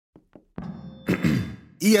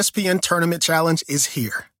ESPN Tournament Challenge is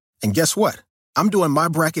here. And guess what? I'm doing my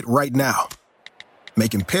bracket right now.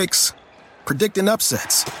 Making picks, predicting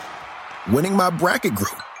upsets, winning my bracket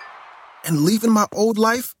group, and leaving my old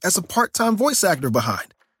life as a part-time voice actor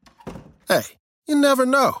behind. Hey, you never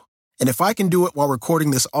know. And if I can do it while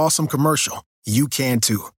recording this awesome commercial, you can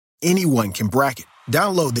too. Anyone can bracket.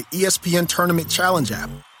 Download the ESPN Tournament Challenge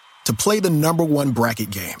app to play the #1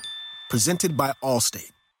 bracket game. Presented by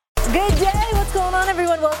Allstate. Good day. What's going on,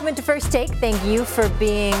 everyone? Welcome into First Take. Thank you for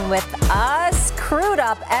being with us. Crude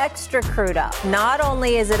up, extra crude up. Not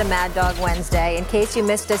only is it a Mad Dog Wednesday, in case you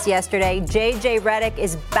missed us yesterday, JJ Redick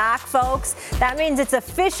is back, folks. That means it's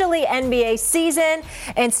officially NBA season.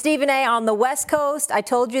 And Stephen A. on the West Coast, I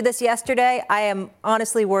told you this yesterday, I am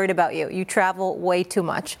honestly worried about you. You travel way too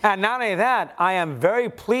much. And not only that, I am very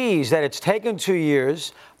pleased that it's taken 2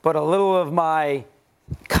 years, but a little of my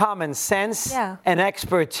common sense and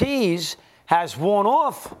expertise has worn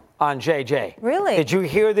off on JJ. Really? Did you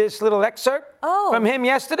hear this little excerpt from him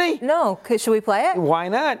yesterday? No. Should we play it? Why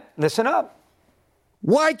not? Listen up.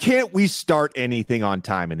 Why can't we start anything on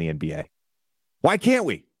time in the NBA? Why can't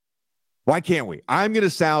we? Why can't we? I'm going to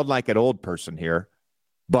sound like an old person here,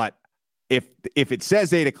 but if it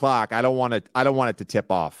says 8 o'clock, I don't want it to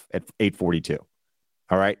tip off at 8:42.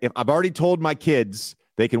 All right? If I've already told my kids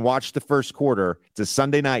they can watch the first quarter. It's a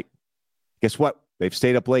Sunday night. Guess what? They've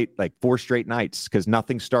stayed up late like 4 straight nights because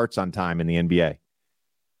nothing starts on time in the NBA.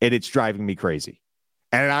 And it's driving me crazy.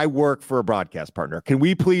 And I work for a broadcast partner. Can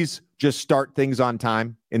we please just start things on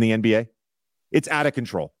time in the NBA? It's out of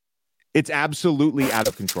control. It's absolutely out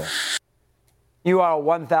of control. You are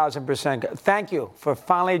 1,000%. Thank you for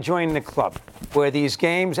finally joining the club, where these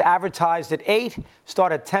games advertised at 8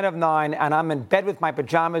 start at 10 of 9, and I'm in bed with my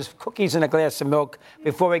pajamas, cookies, and a glass of milk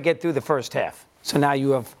before we get through the first half. So now you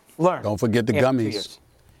have learned. Don't forget the gummies.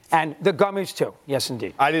 And the gummies, too. Yes,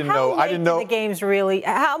 indeed. I didn't know. The games really,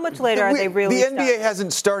 how much later are they really The NBA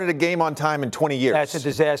hasn't started a game on time in 20 years. That's a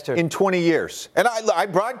disaster. In 20 years. And I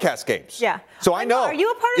broadcast games. Yeah. So I know. Are you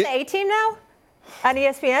a part of the A-team now? On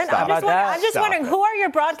ESPN? I'm just wondering, who are your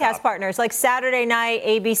broadcast partners? Like Saturday night,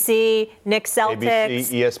 ABC, Nick Celtics.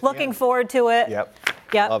 ABC, ESPN. Looking forward to it. Yep.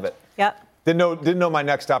 Love it. Yep. Didn't know my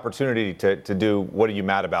next opportunity to do What Are You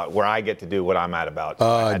Mad About, where I get to do what I'm mad about.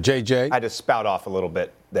 JJ. I had to spout off a little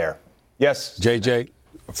bit there. Yes. JJ,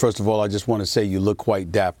 first of all, I just want to say you look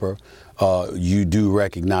quite dapper. You do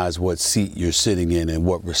recognize what seat you're sitting in and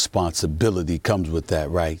what responsibility comes with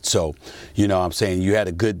that, right? So, I'm saying you had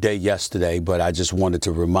a good day yesterday, but I just wanted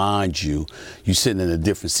to remind you, you're sitting in a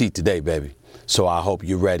different seat today, baby. So I hope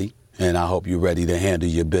you're ready, and I hope you're ready to handle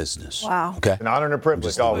your business. Wow. Okay? An honor and a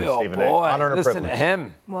privilege always, Stephen A. Boy, Honor and a listen privilege. to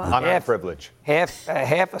him. Wow. Honor and a privilege.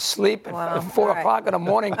 Half asleep at 4 o'clock in the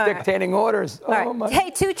morning dictating orders. All right. My. Hey,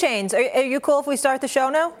 2 Chainz, are you cool if we start the show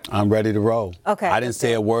now? I'm ready to roll. Okay. I didn't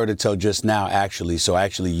say a word until just now, actually. So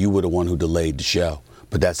actually, you were the one who delayed the show.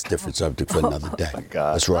 But that's a different subject for another day. my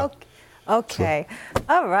God. Let's roll. Okay.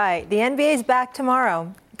 All right. The NBA's back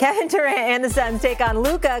tomorrow. Kevin Durant and the Suns take on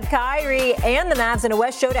Luka, Kyrie, and the Mavs in a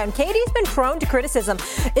West showdown. KD's been prone to criticism,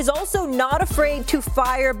 is also not afraid to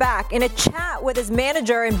fire back. In a chat with his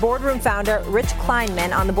manager and boardroom founder, Rich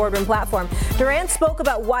Kleinman, on the boardroom platform, Durant spoke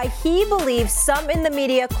about why he believes some in the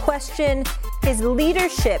media question his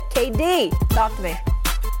leadership. KD, talk to me.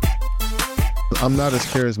 I'm not as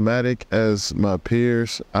charismatic as my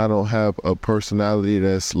peers. I don't have a personality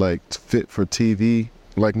that's like fit for TV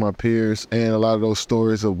like my peers, and a lot of those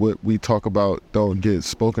stories of what we talk about don't get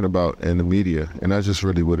spoken about in the media, and that's just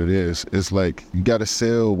really what it is. It's like you got to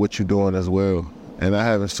sell what you're doing as well, and I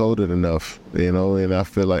haven't sold it enough, and I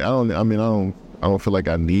feel like I don't feel like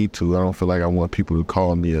I need to. I don't feel like I want people to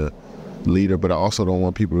call me a leader, but I also don't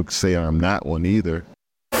want people to say I'm not one either.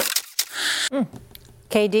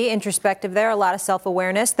 KD, introspective there, a lot of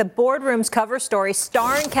self-awareness. The Boardroom's cover story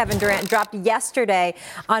starring Kevin Durant dropped yesterday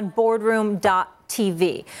on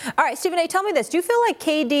boardroom.tv. All right, Stephen A., tell me this. Do you feel like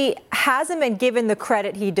KD hasn't been given the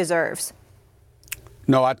credit he deserves?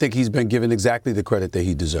 No, I think he's been given exactly the credit that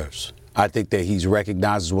he deserves. I think that he's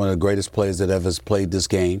recognized as one of the greatest players that ever has played this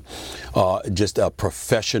game. Just a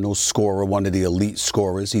professional scorer, one of the elite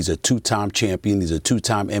scorers. He's a 2-time champion. He's a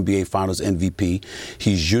 2-time NBA Finals MVP.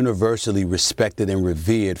 He's universally respected and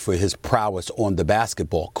revered for his prowess on the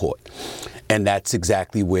basketball court. And that's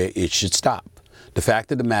exactly where it should stop. The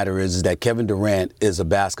fact of the matter is that Kevin Durant is a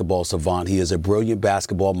basketball savant. He is a brilliant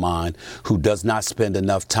basketball mind who does not spend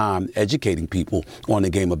enough time educating people on the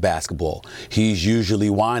game of basketball. He's usually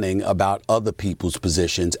whining about other people's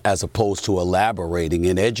positions as opposed to elaborating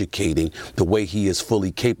and educating the way he is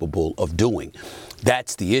fully capable of doing.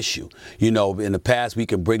 That's the issue. You know, in the past, we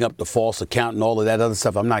can bring up the false account and all of that other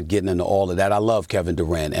stuff. I'm not getting into all of that. I love Kevin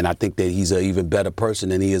Durant, and I think that he's an even better person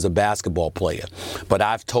than he is a basketball player. But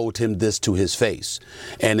I've told him this to his face,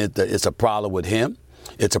 and it's a problem with him.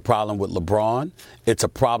 It's a problem with LeBron. It's a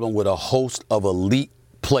problem with a host of elite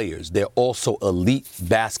players. They're also elite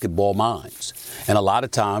basketball minds, and a lot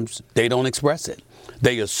of times they don't express it.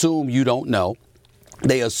 They assume you don't know.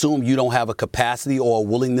 They assume you don't have a capacity or a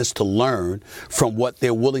willingness to learn from what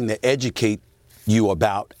they're willing to educate you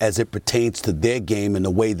about as it pertains to their game and the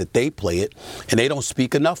way that they play it, and they don't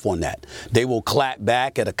speak enough on that. They will clap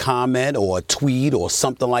back at a comment or a tweet or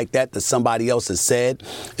something like that somebody else has said.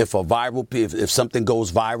 If something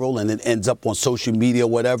goes viral and it ends up on social media or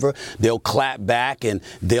whatever, they'll clap back and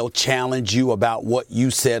they'll challenge you about what you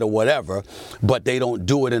said or whatever, but they don't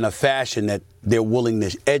do it in a fashion that they're willing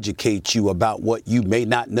to educate you about what you may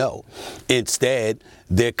not know. Instead,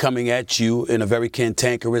 they're coming at you in a very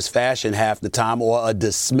cantankerous fashion half the time, or a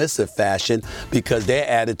dismissive fashion, because their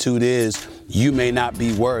attitude is you may not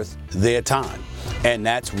be worth their time. And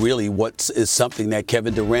that's really what is something that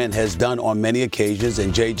Kevin Durant has done on many occasions.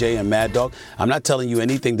 And JJ and Mad Dog, I'm not telling you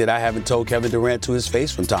anything that I haven't told Kevin Durant to his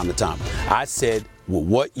face from time to time. I said, well,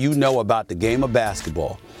 what you know about the game of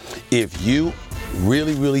basketball, if you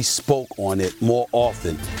really spoke on it more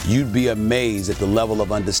often, you'd be amazed at the level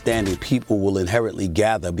of understanding people will inherently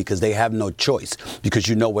gather, because they have no choice, because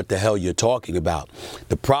you know what the hell you're talking about.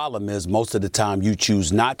 The problem is most of the time you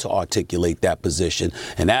choose not to articulate that position,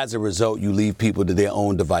 and as a result, you leave people to their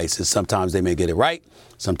own devices. Sometimes they may get it right,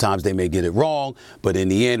 sometimes they may get it wrong, but in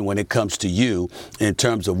the end, when it comes to you, in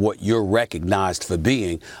terms of what you're recognized for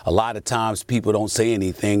being, a lot of times people don't say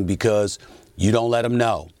anything because you don't let them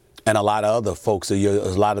know. And a lot of other folks, a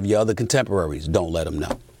lot of your other contemporaries don't let them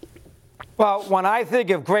know. Well, when I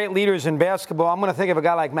think of great leaders in basketball, I'm going to think of a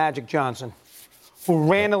guy like Magic Johnson, who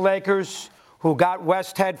ran the Lakers, who got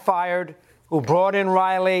Westhead fired, who brought in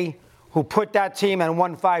Riley, who put that team and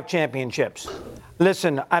won 5 championships.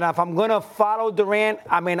 Listen, and if I'm going to follow Durant,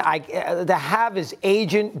 I mean, to have his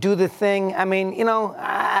agent do the thing, I mean, you know,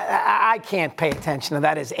 I can't pay attention to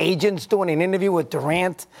that. His agent's doing an interview with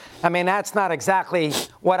Durant. I mean, that's not exactly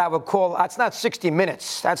what I would call, that's not 60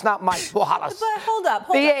 Minutes. That's not Mike Wallace. But hold up.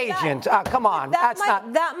 The agent, come on.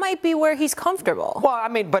 That might be where he's comfortable. Well, I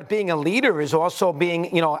mean, but being a leader is also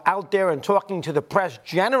being, you know, out there and talking to the press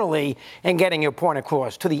generally and getting your point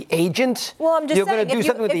across. To the agent? Well, I'm just You're saying, going to do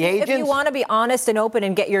something with the agent? If you want to be honest and open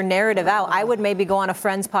and get your narrative out, I would maybe go on a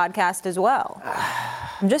Friends podcast as well.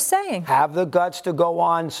 I'm just saying. Have the guts to go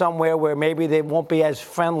on somewhere where maybe they won't be as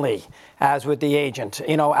friendly as with the agent,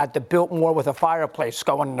 you know, at the Biltmore with a fireplace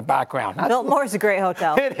going in the background. Biltmore's a great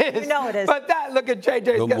hotel. It is. You know it is. But look at JJ's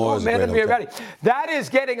getting old man and be ready.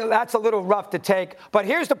 That's a little rough to take. But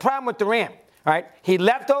here's the problem with Durant, right? He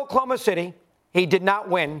left Oklahoma City. He did not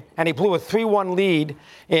win, and he blew a 3-1 lead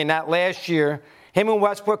in that last year. Him and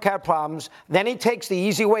Westbrook had problems. Then he takes the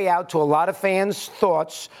easy way out to a lot of fans'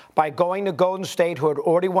 thoughts by going to Golden State, who had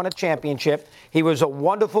already won a championship. He was a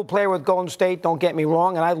wonderful player with Golden State, don't get me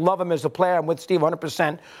wrong, and I love him as a player. I'm with Steve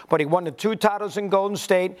 100%. But he won the 2 titles in Golden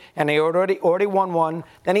State, and they already won 1.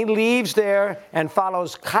 Then he leaves there and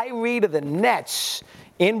follows Kyrie to the Nets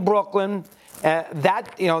in Brooklyn.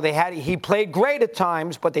 He played great at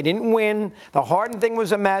times, but they didn't win. The Harden thing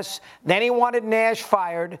was a mess. Then he wanted Nash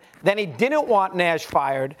fired. Then he didn't want Nash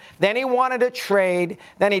fired. Then he wanted a trade.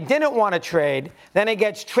 Then he didn't want a trade. Then he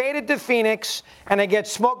gets traded to Phoenix, and they get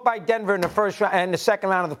smoked by Denver in the first round and the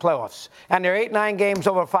second round of the playoffs. And they're 8-9 games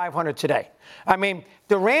over 500 today. I mean,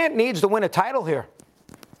 Durant needs to win a title here.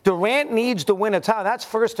 Durant needs to win a title. That's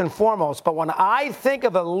first and foremost. But when I think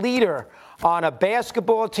of a leader on a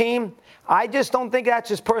basketball team, I just don't think that's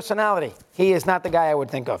his personality. He is not the guy I would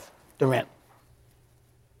think of, Durant.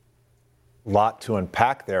 Lot to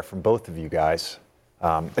unpack there from both of you guys.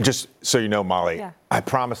 Just so you know, Molly, yeah. I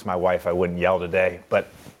promised my wife I wouldn't yell today, but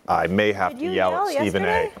I may have to yell at Stephen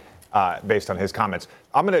A. Based on his comments.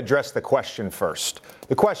 I'm going to address the question first.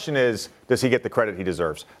 The question is, does he get the credit he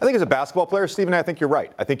deserves? I think as a basketball player, Stephen A., I think you're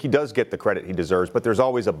right. I think he does get the credit he deserves, but there's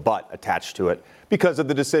always a but attached to it because of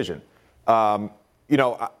the decision.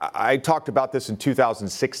 I talked about this in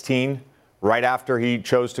 2016, right after he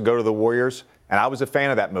chose to go to the Warriors, and I was a fan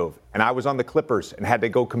of that move. And I was on the Clippers and had to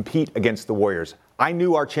go compete against the Warriors. I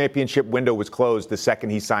knew our championship window was closed the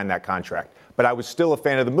second he signed that contract, but I was still a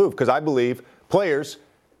fan of the move because I believe players,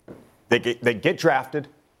 they get drafted,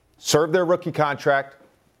 serve their rookie contract,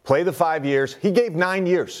 play the 5 years. He gave 9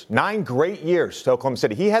 years, 9 great years to Oklahoma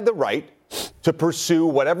City. He had the right to pursue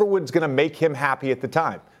whatever was going to make him happy at the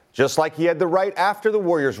time, just like he had the right after the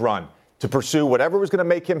Warriors run to pursue whatever was going to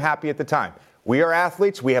make him happy at the time. We are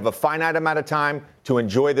athletes. We have a finite amount of time to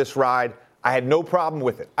enjoy this ride. I had no problem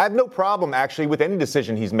with it. I have no problem, actually, with any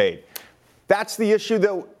decision he's made. That's the issue,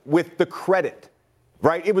 though, with the credit,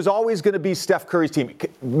 right? It was always going to be Steph Curry's team.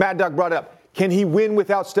 Mad Dog brought it up. Can he win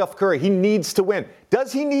without Steph Curry? He needs to win.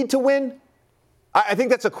 Does he need to win? I think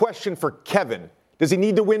that's a question for Kevin. Does he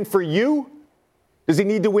need to win for you? Does he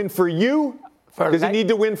need to win for you? Does he need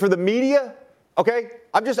to win for the media? Okay,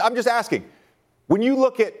 I'm just asking. When you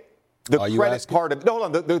look at the credit part of it, hold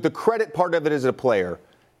on, the credit part of it as a player,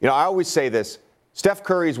 you know, I always say this, Steph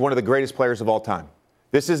Curry is one of the greatest players of all time.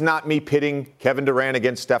 This is not me pitting Kevin Durant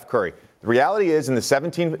against Steph Curry. The reality is in the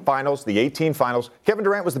 17 finals, the 18 finals, Kevin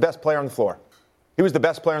Durant was the best player on the floor. He was the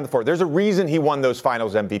best player on the floor. There's a reason he won those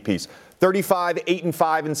finals MVPs. 35, 8 and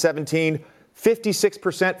 5 and 17,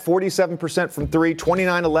 56%, 47% from 3,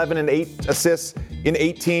 29, 11 and 8 assists in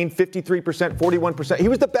 18, 53%, 41%. He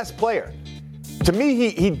was the best player. To me,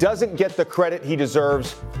 he doesn't get the credit he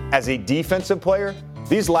deserves as a defensive player.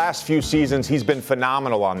 These last few seasons, he's been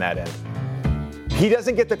phenomenal on that end. He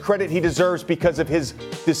doesn't get the credit he deserves because of his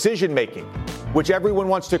decision-making, which everyone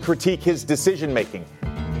wants to critique his decision-making.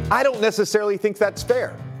 I don't necessarily think that's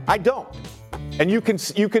fair. I don't. And you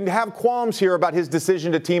can have qualms here about his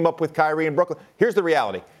decision to team up with Kyrie in Brooklyn. Here's the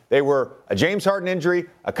reality. They were a James Harden injury,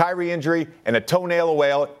 a Kyrie injury, and a toenail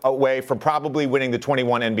away from probably winning the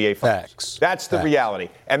 21 NBA Finals. Facts. That's the reality.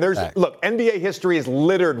 And look, NBA history is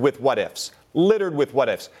littered with what-ifs. Littered with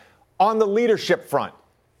what-ifs. On the leadership front,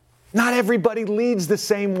 not everybody leads the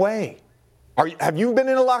same way. Have you been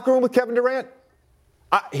in a locker room with Kevin Durant?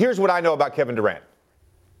 Here's what I know about Kevin Durant.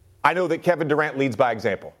 I know that Kevin Durant leads by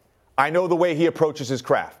example. I know the way he approaches his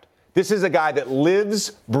craft. This is a guy that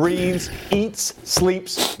lives, breathes, eats,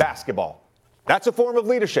 sleeps basketball. That's a form of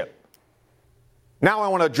leadership. Now I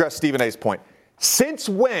want to address Stephen A's point. Since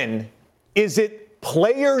when is it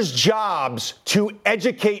players' jobs to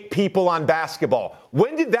educate people on basketball?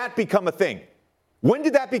 When did that become a thing? When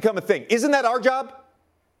did that become a thing? Isn't that our job?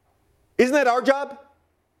 Isn't that our job?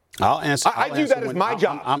 I'll answer. I do that as my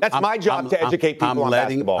job. That's my job to educate people on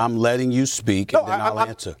basketball. I'm letting you speak, and then I'll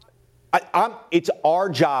answer. It's our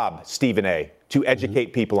job, Stephen A., to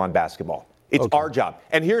educate people on basketball. It's our job.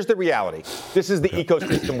 And here's the reality. This is the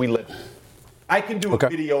ecosystem we live in. I can do a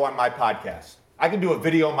video on my podcast.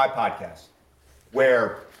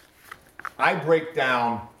 Where I break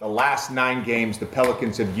down the last 9 games the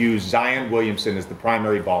Pelicans have used Zion Williamson as the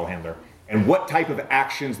primary ball handler and what type of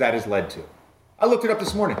actions that has led to. I looked it up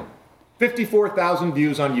this morning. 54,000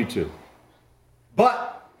 views on YouTube.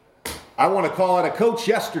 But I want to call out a coach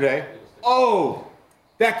yesterday. Oh,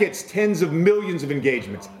 that gets tens of millions of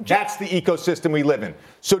engagements. That's the ecosystem we live in.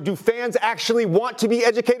 So do fans actually want to be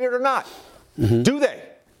educated or not? Mm-hmm. Do they?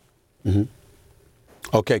 Mm-hmm.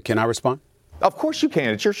 Okay, can I respond? Of course you can.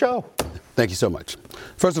 It's your show. Thank you so much.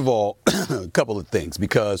 First of all, a couple of things,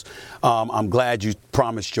 because I'm glad you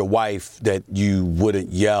promised your wife that you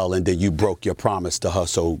wouldn't yell and that you broke your promise to her.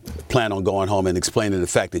 So plan on going home and explaining the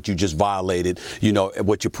fact that you just violated,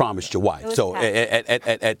 what you promised your wife. So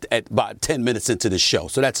at about 10 minutes into the show.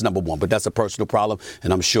 So that's number one. But that's a personal problem,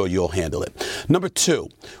 and I'm sure you'll handle it. Number two,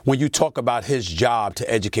 when you talk about his job to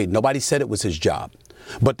educate, nobody said it was his job.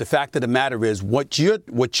 But the fact of the matter is what you're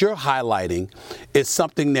highlighting is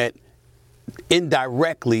something that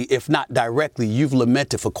indirectly, if not directly, you've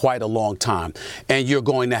lamented for quite a long time. And you're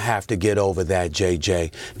going to have to get over that,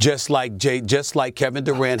 JJ. Just like Kevin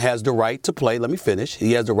Durant has the right to play. Let me finish.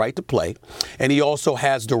 He has the right to play. And he also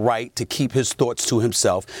has the right to keep his thoughts to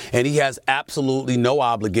himself. And he has absolutely no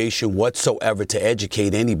obligation whatsoever to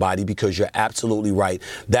educate anybody, because you're absolutely right.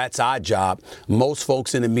 That's our job. Most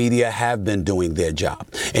folks in the media have been doing their job.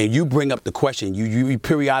 And you bring up the question. You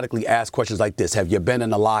periodically ask questions like this. Have you been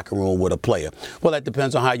in a locker room with a player? Well, that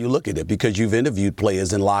depends on how you look at it, because you've interviewed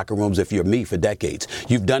players in locker rooms, if you're me, for decades.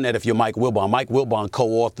 You've done that if you're Mike Wilbon. Mike Wilbon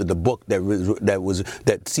co-authored the book that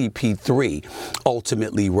CP3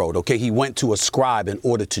 ultimately wrote. Okay, he went to a scribe in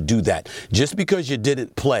order to do that. Just because you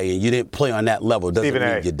didn't play and you didn't play on that level doesn't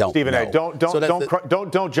mean you don't. Stephen A., don't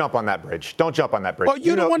jump on that bridge. Don't jump on that bridge.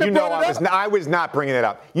 Well, I was not bringing it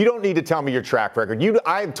up. You don't need to tell me your track record.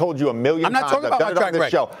 I have told you a million times. I've done it on this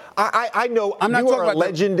show. I know you are a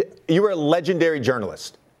legend. You are a legendary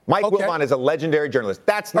journalist. Mike Wilbon is a legendary journalist.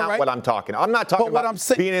 That's not what I'm talking about. I'm not talking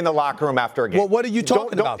about being in the locker room after a game. Well, what are you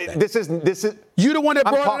talking about then? This is you the one that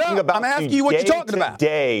brought it up. I'm asking you what you're talking about.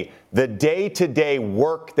 The day-to-day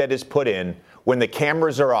work that is put in when the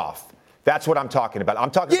cameras are off. That's what I'm talking about.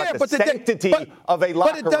 I'm talking about the sanctity of a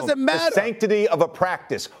locker room. But it doesn't matter. The sanctity of a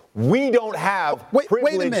practice. We don't have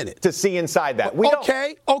privilege to see inside that. We don't.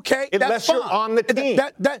 Okay, unless you're on the team.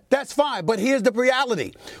 That's fine. But here's the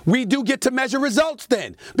reality. We do get to measure results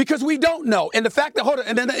then because we don't know. And the fact that,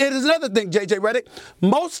 and then it is another thing, J.J. Redick,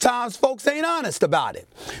 most times folks ain't honest about it.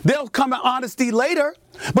 They'll come to honesty later,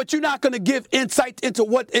 but you're not going to give insight into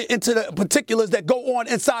the particulars that go on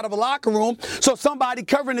inside of a locker room. So somebody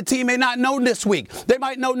covering the team may not know this week. They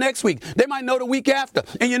might know next week. They might know the week after.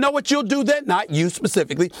 And you know what you'll do then? Not you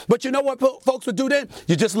specifically, but you know what folks would do then?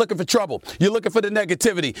 You're just looking for trouble. You're looking for the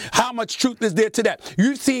negativity. How much truth is there to that?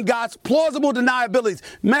 You've seen guys' plausible deniabilities.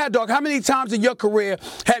 Mad Dog, how many times in your career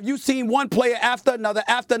have you seen one player after another,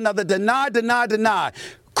 deny,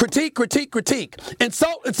 critique,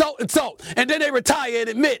 insult, and then they retire and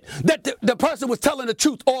admit that the person was telling the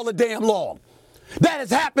truth all the damn long? That has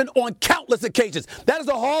happened on countless occasions. That is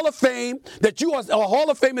a Hall of Fame that you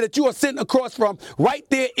are sitting across from right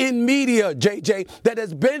there in media, JJ, that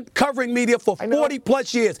has been covering media for 40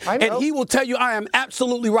 plus years. And he will tell you I am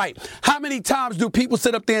absolutely right. How many times do people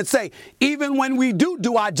sit up there and say, even when we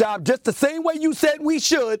do our job just the same way you said we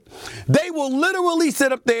should, they will literally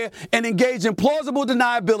sit up there and engage in plausible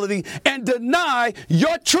deniability and deny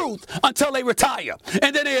your truth until they retire.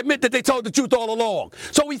 And then they admit that they told the truth all along.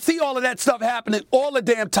 So we see all of that stuff happening all the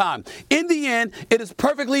damn time. In the end, it is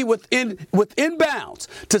perfectly within bounds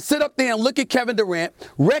to sit up there and look at Kevin Durant,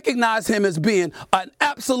 recognize him as being an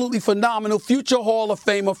absolutely phenomenal future Hall of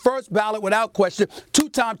Famer, first ballot without question,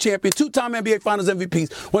 two-time champion, two-time NBA Finals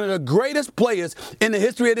MVPs, one of the greatest players in the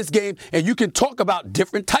history of this game. And you can talk about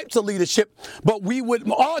different types of leadership, but we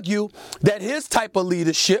would argue that his type of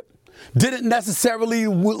leadership didn't necessarily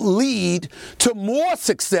lead to more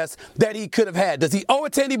success that he could have had. Does he owe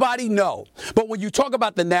it to anybody? No. But when you talk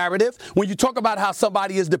about the narrative, when you talk about how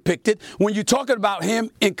somebody is depicted, when you're talking about him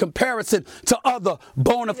in comparison to other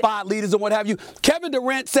bona fide leaders and what have you, Kevin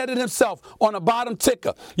Durant said it himself on a bottom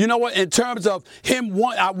ticker. You know what? In terms of him,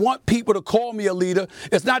 I want people to call me a leader.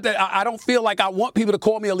 It's not that I don't feel like I want people to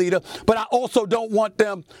call me a leader, but I also don't want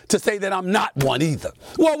them to say that I'm not one either.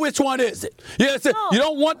 Well, which one is it? You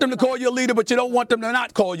don't want them to call you a leader, but you don't want them to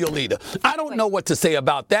not call you a leader. I don't know what to say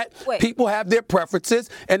about that. People have their preferences,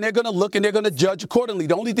 and they're going to look and they're going to judge accordingly.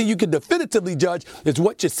 The only thing you can definitively judge is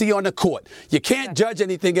what you see on the court. You can't judge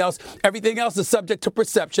anything else. Everything else is subject to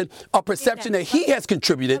perception, a perception that he has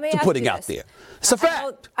contributed to putting out there. It's a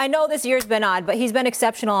fact. I know this year's been odd, but he's been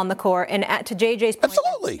exceptional on the court. And to JJ's point,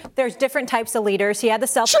 absolutely, there's different types of leaders. He had the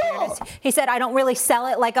self-awareness. Sure. He said, I don't really sell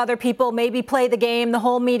it like other people, maybe play the game, the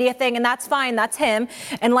whole media thing, and that's fine. That's him.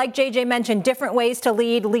 And like JJ mentioned, different ways to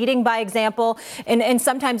lead, leading by example, and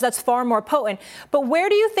sometimes that's far more potent. But where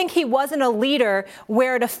do you think he wasn't a leader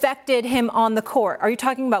where it affected him on the court? Are you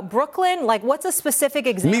talking about Brooklyn? Like, what's a specific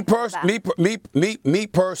example of that? Me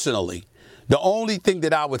personally, the only thing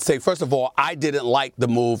that I would say, first of all, I didn't like the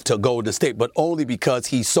move to Golden State, but only because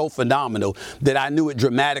he's so phenomenal that I knew it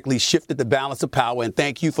dramatically shifted the balance of power. And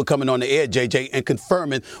thank you for coming on the air, JJ, and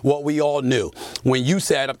confirming what we all knew. When you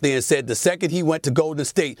sat up there and said the second he went to Golden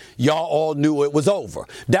State, y'all all knew it was over.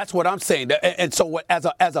 That's what I'm saying. And so as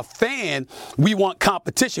a fan, we want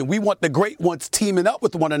competition. We want the great ones teaming up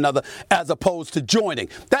with one another as opposed to joining.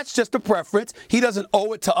 That's just a preference. He doesn't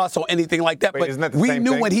owe it to us or anything like that. Wait, but we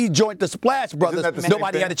knew when he joined the Splash Brothers,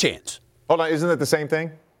 nobody had a chance. Hold on, isn't that the same thing?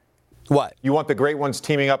 What? You want the great ones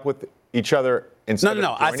teaming up with each other instead of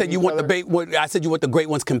No. I said you want the great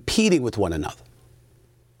ones competing with one another.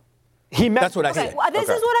 That's what I said. Well, this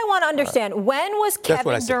is what I want to understand. When was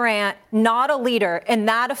Kevin Durant not a leader, and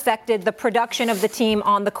that affected the production of the team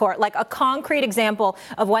on the court? Like a concrete example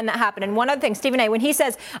of when that happened. And one other thing, Stephen A., when he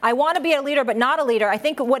says, I want to be a leader but not a leader, I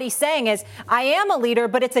think what he's saying is, I am a leader,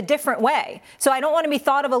 but it's a different way. So I don't want to be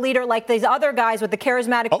thought of a leader like these other guys with the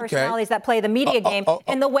charismatic personalities that play the media game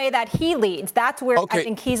in the way that he leads. That's where I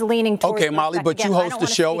think he's leaning towards. Okay, Molly, but you host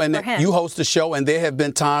the show, and there have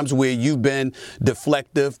been times where you've been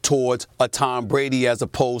deflective towards towards a Tom Brady as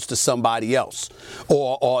opposed to somebody else,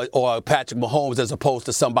 or Patrick Mahomes as opposed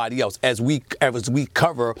to somebody else. As we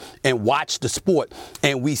cover and watch the sport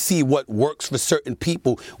and we see what works for certain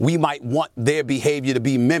people, we might want their behavior to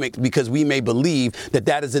be mimicked because we may believe that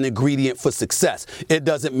that is an ingredient for success. It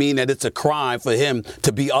doesn't mean that it's a crime for him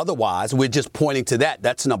to be otherwise. We're just pointing to that.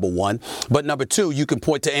 That's number one. But number two, you can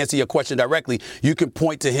point, to answer your question directly, you can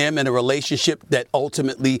point to him in a relationship that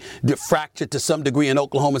ultimately fractured to some degree in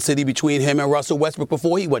Oklahoma City between him and Russell Westbrook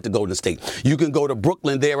before he went to Golden State. You can go to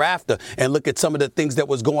Brooklyn thereafter and look at some of the things that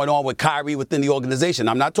was going on with Kyrie within the organization.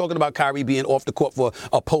 I'm not talking about Kyrie being off the court for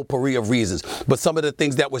a potpourri of reasons, but some of the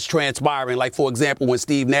things that was transpiring, like, for example, when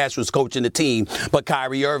Steve Nash was coaching the team, but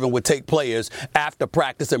Kyrie Irving would take players after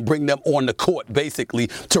practice and bring them on the court, basically,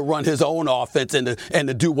 to run his own offense and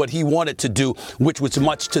to do what he wanted to do, which was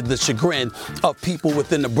much to the chagrin of people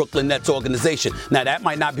within the Brooklyn Nets organization. Now, that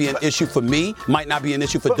might not be an issue for me, might not be an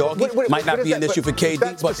issue for Doggy, might not be an issue for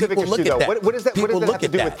KD, but people look at that. What does that have to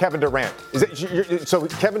do with Kevin Durant? So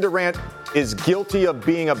Kevin Durant is guilty of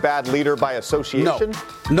being a bad leader by association? No,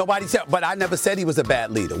 nobody said, but I never said he was a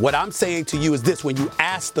bad leader. What I'm saying to you is this: when you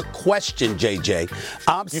ask the question, JJ,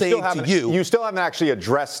 I'm saying to you, you still haven't actually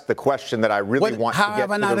addressed the question that I really want to get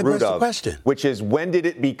to the root of, which is, when did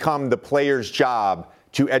it become the player's job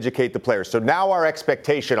to educate the players? So now our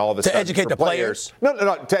expectation all of a sudden to educate the players? No,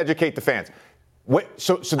 to educate the fans.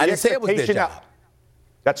 So the I didn't say it was their job.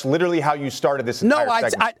 That's literally how you started this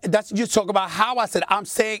entire segment. That's you talk about how I said. I'm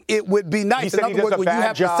saying it would be nice. In other words, when you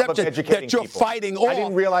have perception that you're fighting off. I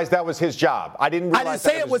didn't realize that was his job. I didn't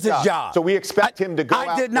say it was his job. So we expect him to go out.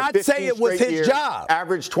 I did not say it was his job.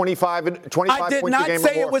 Average 25 points a game. I did not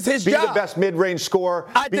say it was his job. Be the best mid-range scorer.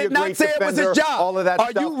 I did not say it was his job. All of that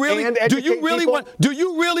stuff. Do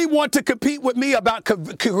you really want to compete with me about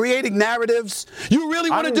creating narratives? You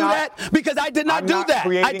really want to do that? Because I did not do that.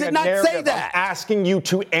 I did not say that. I'm asking you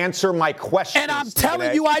to answer my question. And I'm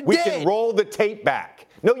telling you I did. We can roll the tape back.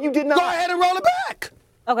 No, you did not. Go ahead and roll it back.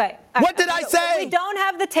 Okay. What did I say? We don't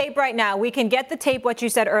have the tape right now. We can get the tape, what you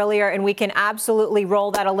said earlier, and we can absolutely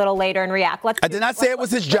roll that a little later and react. I did not say it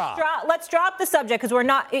was his job. Let's drop the subject because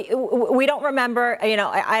we don't remember.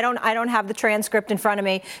 I don't have the transcript in front of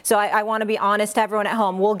me, so I want to be honest to everyone at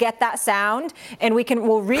home. We'll get that sound and we'll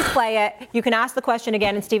replay it. You can ask the question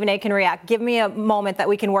again, and Stephen A. can react. Give me a moment that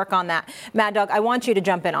we can work on that. Mad Dog, I want you to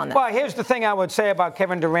jump in on that. Well, here's the thing I would say about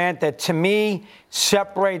Kevin Durant that to me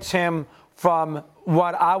separates him from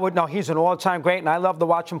what I would know. He's an all-time great, and I love to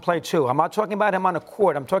watch him play, too. I'm not talking about him on the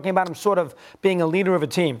court. I'm talking about him sort of being a leader of a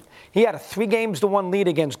team. He had a 3-1 lead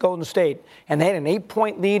against Golden State, and they had an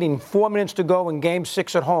 8-point lead in 4 minutes to go in Game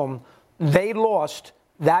 6 at home. They lost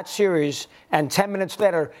that series, and 10 minutes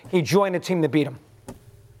later, he joined the team to beat him.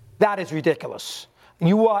 That is ridiculous.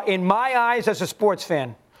 You are, in my eyes as a sports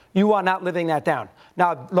fan, you are not living that down.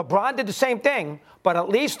 Now, LeBron did the same thing, but at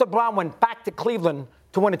least LeBron went back to Cleveland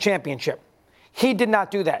to win a championship. He did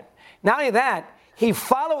not do that. Not only that, he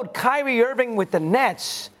followed Kyrie Irving with the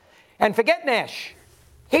Nets. And forget Nash.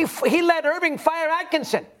 He let Irving fire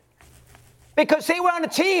Atkinson because they were on a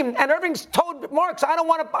team, and Irving told Marks, I don't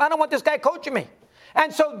want this guy coaching me.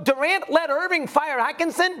 And so Durant let Irving fire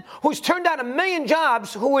Atkinson, who's turned down 1 million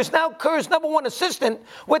jobs, who is now Kerr's #1 assistant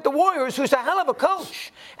with the Warriors, who's a hell of a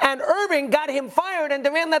coach. And Irving got him fired, and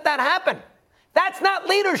Durant let that happen. That's not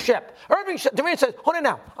leadership. Durant says, hold it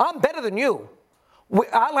now, I'm better than you.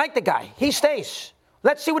 I like the guy. He stays.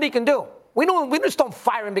 Let's see what he can do. We just don't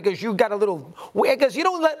fire him because you got a little, because you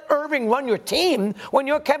don't let Irving run your team when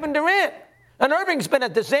you're Kevin Durant. And Irving's been a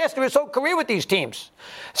disaster his whole career with these teams.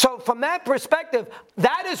 So from that perspective,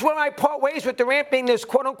 that is where I part ways with Durant being this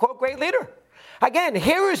quote-unquote great leader. Again,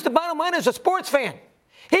 here is the bottom line as a sports fan.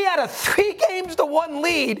 He had a 3-1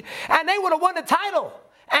 lead, and they would have won the title.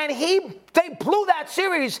 And they blew that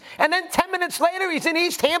series. And then 10 minutes later, he's in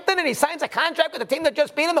East Hampton and he signs a contract with a team that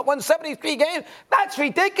just beat him that won 73 games. That's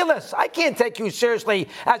ridiculous. I can't take you seriously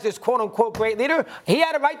as this quote-unquote great leader. He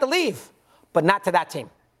had a right to leave, but not to that team.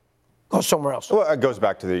 Go somewhere else. Well, it goes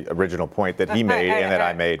back to the original point that he made and that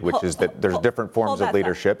I made, which is that there's different forms of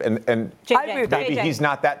leadership. And maybe he's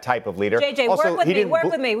not that type of leader. JJ, also, work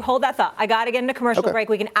with me. Hold that thought. I got to get in a commercial break.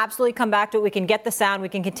 We can absolutely come back to it. We can get the sound. We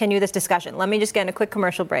can continue this discussion. Let me just get in a quick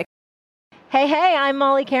commercial break. Hey, I'm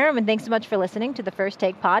Molly Karam, and thanks so much for listening to the First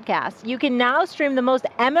Take podcast. You can now stream the most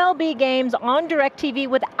MLB games on DirecTV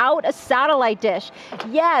without a satellite dish.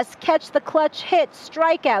 Yes, catch the clutch hits,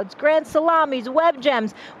 strikeouts, grand salamis, web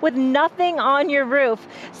gems with nothing on your roof.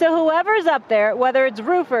 So whoever's up there, whether it's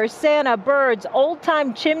roofers, Santa, birds,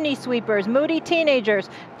 old-time chimney sweepers, moody teenagers,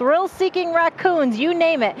 thrill-seeking raccoons, you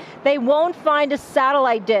name it. They won't find a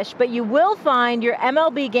satellite dish, but you will find your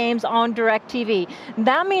MLB games on DirecTV.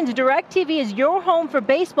 That means DirecTV is your home for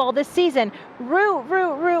baseball this season.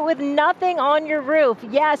 Root with nothing on your roof.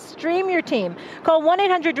 Yes, stream your team. Call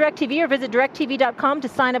 1-800-DirecTV or visit directtv.com to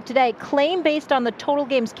sign up today. Claim based on the total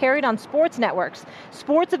games carried on sports networks.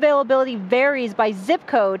 Sports availability varies by zip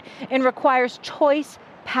code and requires choice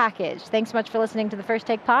package. Thanks so much for listening to the First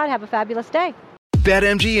Take Pod. Have a fabulous day.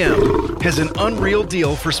 BetMGM has an unreal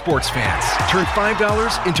deal for sports fans. Turn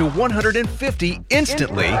 $5 into $150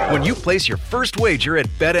 instantly when you place your first wager at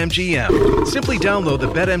BetMGM. Simply download the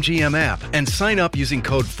BetMGM app and sign up using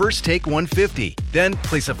code FIRSTTAKE150. Then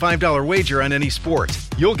place a $5 wager on any sport.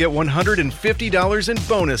 You'll get $150 in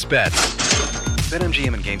bonus bets.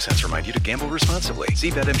 BetMGM and GameSense remind you to gamble responsibly. See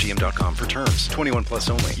BetMGM.com for terms. 21 plus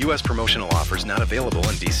only. U.S. promotional offers not available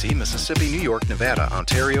in D.C., Mississippi, New York, Nevada,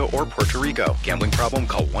 Ontario, or Puerto Rico. Gambling problem?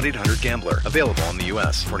 Call 1-800-GAMBLER. Available in the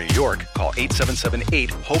U.S. For New York, call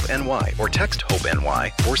 877-8-HOPE-NY or text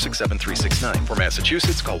HOPE-NY 467-369. For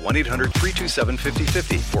Massachusetts, call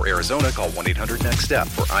 1-800-327-5050. For Arizona, call 1-800-NEXT-STEP.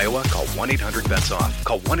 For Iowa, call 1-800-BETS-OFF.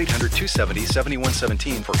 Call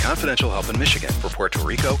 1-800-270-7117 for confidential help in Michigan. For Puerto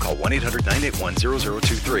Rico, call 1-800-981-0023.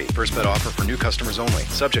 First bet offer for new customers only.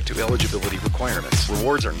 Subject to eligibility requirements.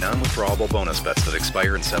 Rewards are non-withdrawable bonus bets that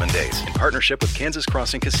expire in 7 days. In partnership with Kansas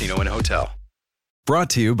Crossing Casino and Hotel. Brought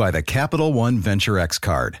to you by the Capital One Venture X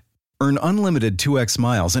card. Earn unlimited 2x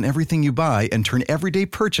miles in everything you buy and turn everyday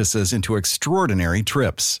purchases into extraordinary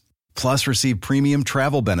trips. Plus, receive premium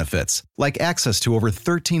travel benefits like access to over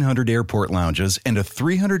 1,300 airport lounges and a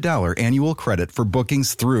 $300 annual credit for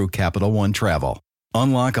bookings through Capital One Travel.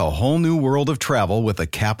 Unlock a whole new world of travel with a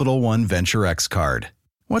Capital One Venture X card.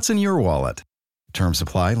 What's in your wallet? Terms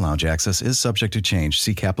apply. Lounge access is subject to change.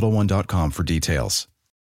 See CapitalOne.com for details.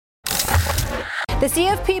 The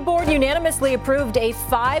CFP board unanimously approved a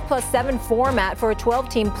 5+7 format for a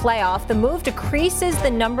 12-team playoff. The move decreases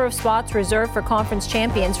the number of spots reserved for conference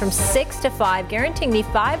champions from 6 to 5, guaranteeing the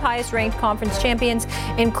 5 highest-ranked conference champions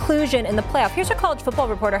inclusion in the playoff. Here's our college football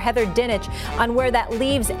reporter, Heather Dinich, on where that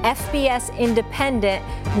leaves FBS independent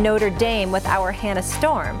Notre Dame with our Hannah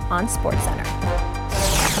Storm on SportsCenter.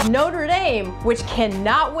 Notre Dame, which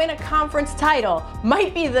cannot win a conference title,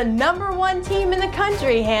 might be the #1 team in the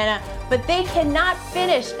country, Hannah, but they cannot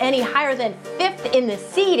finish any higher than 5th in the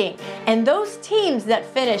seeding. And those teams that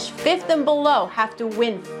finish 5th and below have to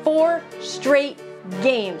win 4 straight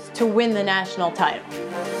games to win the national title.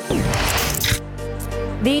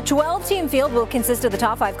 The 12-team field will consist of the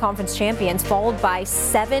top 5 conference champions, followed by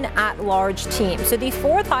 7 at-large teams. So the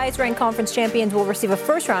 4th highest-ranked conference champions will receive a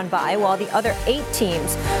first-round bye, while the other 8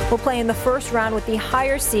 teams will play in the first round with the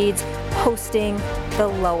higher seeds hosting the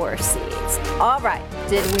lower seeds. All right,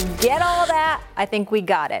 did we get all that? I think we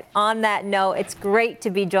got it. On that note, it's great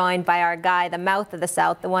to be joined by our guy, the mouth of the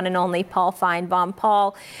South, the one and only Paul Finebaum.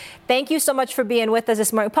 Paul, thank you so much for being with us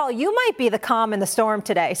this morning. Paul, you might be the calm in the storm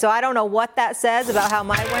today, so I don't know what that says about how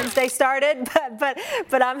my Wednesday started,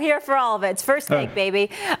 but I'm here for all of it. It's First Take,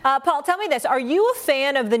 baby. Paul, tell me this. Are you a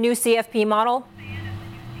fan of the new CFP model?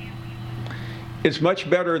 It's much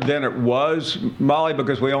better than it was, Molly,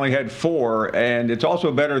 because we only had 4, and it's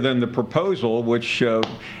also better than the proposal, which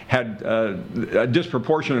had a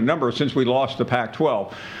disproportionate number since we lost the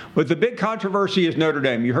Pac-12. But the big controversy is Notre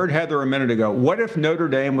Dame. You heard Heather a minute ago. What if Notre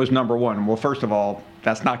Dame was #1? Well, first of all,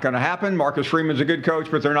 that's not going to happen. Marcus Freeman's a good coach,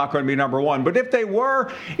 but they're not going to be #1. But if they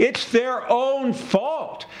were, it's their own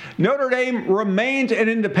fault. Notre Dame remains an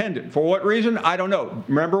independent. For what reason? I don't know.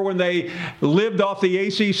 Remember when they lived off the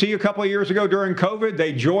ACC a couple of years ago during COVID?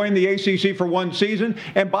 They joined the ACC for 1 season.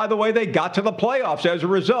 And by the way, they got to the playoffs as a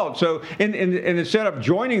result. So and instead of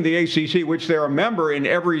joining the ACC, which they're a member in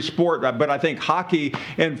every sport, but I think hockey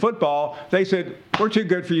and football, they said, we're too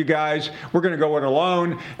good for you guys. We're going to go it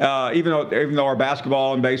alone, even though our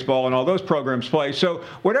basketball and baseball and all those programs play. So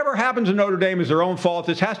whatever happens in Notre Dame is their own fault.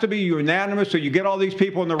 This has to be unanimous. So you get all these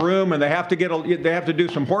people in the room, and they have to do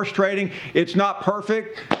some horse trading. It's not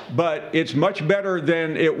perfect, but it's much better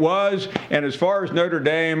than it was. And as far as Notre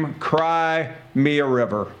Dame, cry me a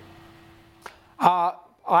river.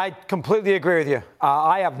 I completely agree with you.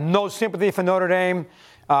 I have no sympathy for Notre Dame.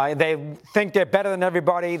 They think they're better than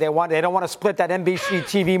everybody. They don't want to split that NBC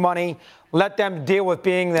TV money. let them deal with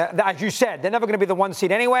being as you said, they're never going to be the 1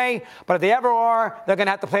 seed anyway, but if they ever are, they're going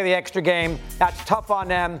to have to play the extra game. That's tough on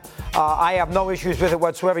them. I have no issues with it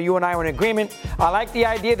whatsoever. You and I are in agreement. I like the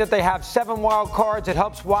idea that they have 7 wild cards. It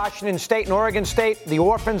helps Washington State and Oregon State, the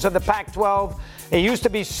orphans of the Pac-12. It used to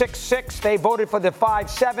be 6-6. They voted for the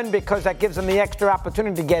 5-7 because that gives them the extra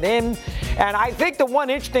opportunity to get in. And I think the one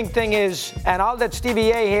interesting thing is, and I'll let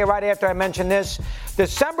Stevie A here right after I mention this,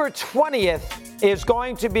 December 20th is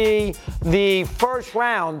going to be the first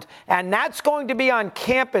round, and that's going to be on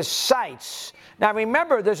campus sites. Now,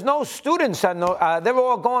 remember, there's no students. They're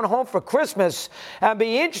all going home for Christmas. It'll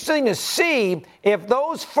be interesting to see if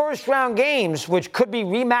those first-round games, which could be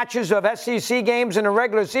rematches of SEC games in a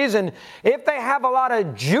regular season, if they have a lot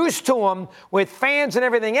of juice to them with fans and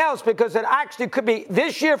everything else, because it actually could be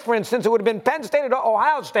this year, for instance, it would have been Penn State or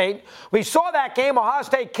Ohio State. We saw that game. Ohio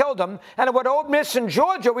State killed them. And with Ole Miss and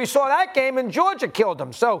Georgia, we saw that game, and Georgia killed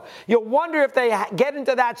them. So you'll wonder if they get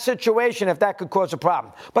into that situation, if that could cause a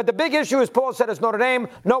problem. But the big issue, as Paul said, is Notre Dame.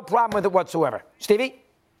 No problem with it whatsoever. Stevie?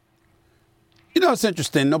 You know, it's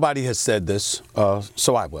interesting. Nobody has said this,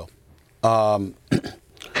 so I will. I'm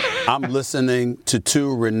listening to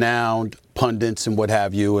 2 renowned pundits and what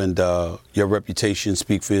have you, and your reputation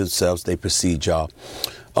speak for yourselves. They precede y'all.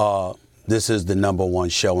 This is the number 1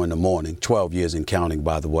 show in the morning, 12 years and counting,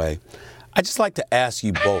 by the way. I'd just like to ask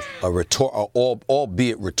you both,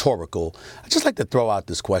 albeit rhetorical, I'd just like to throw out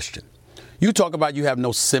this question. You talk about you have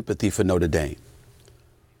no sympathy for Notre Dame.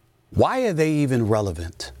 Why are they even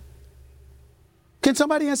relevant? Can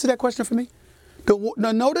somebody answer that question for me?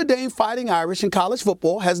 The Notre Dame Fighting Irish in college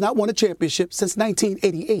football has not won a championship since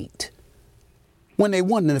 1988, when they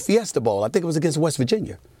won in the Fiesta Bowl. I think it was against West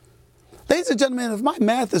Virginia. Ladies and gentlemen, if my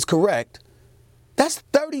math is correct, that's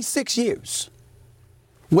 36 years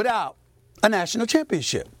without a national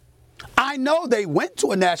championship. I know they went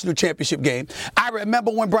to a national championship game. I remember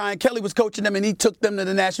when Brian Kelly was coaching them and he took them to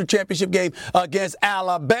the national championship game against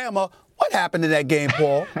Alabama. What happened in that game,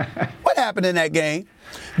 Paul? What happened in that game?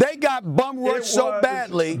 They got bum rushed so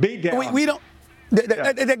badly. We don't.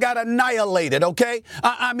 They got annihilated, okay?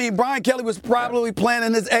 I mean, Brian Kelly was probably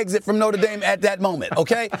planning his exit from Notre Dame at that moment,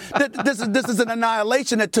 okay? This is an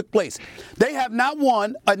annihilation that took place. They have not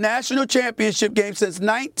won a national championship game since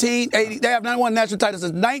 1980. They have not won a national title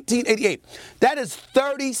since 1988. That is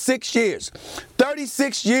 36 years.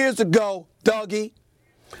 36 years ago, Dougie,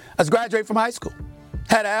 I was graduating from high school,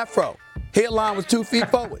 had an afro. Hairline was 2 feet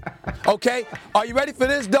forward, okay? Are you ready for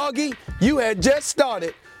this, Dougie? You had just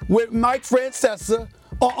started with Mike Francesa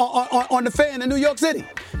on the Fan in New York City.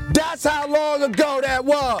 That's how long ago that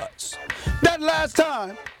was. That last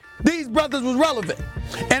time these brothers was relevant.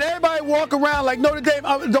 And everybody walk around like Notre Dame.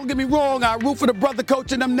 Don't get me wrong, I root for the brother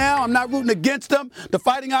coaching them now. I'm not rooting against them. The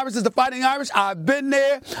Fighting Irish is the Fighting Irish. I've been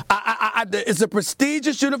there. It's a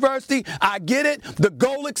prestigious university. I get it. The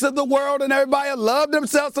Golics of the world and everybody love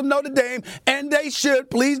themselves some Notre Dame, and they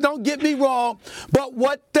should. Please don't get me wrong. But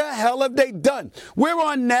what the hell have they done? We're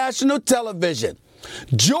on national television.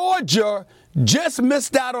 Georgia just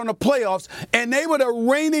missed out on the playoffs, and they were the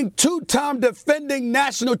reigning 2-time defending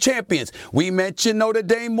national champions. We mentioned Notre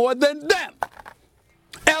Dame more than them.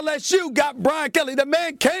 LSU got Brian Kelly. The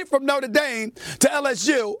man came from Notre Dame to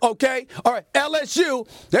LSU, okay? All right, LSU,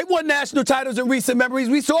 they won national titles in recent memories.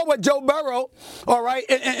 We saw what Joe Burrow, all right,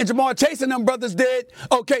 and Jamar Chase and them brothers did,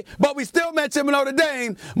 okay? But we still mention Notre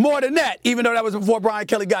Dame more than that, even though that was before Brian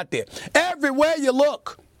Kelly got there. Everywhere you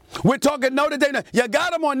look, we're talking Notre Dame. You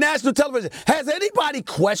got them on national television. Has anybody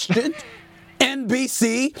questioned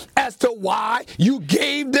NBC as to why you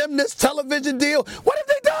gave them this television deal? What have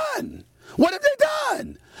they done? What have they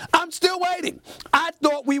done? I'm still waiting. I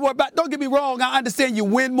thought we were about, don't get me wrong, I understand you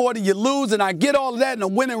win more than you lose, and I get all of that in a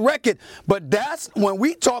winning record. But that's when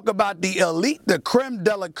we talk about the elite, the creme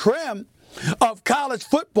de la creme of college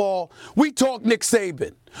football, we talk Nick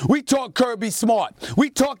Saban. We talked Kirby Smart. We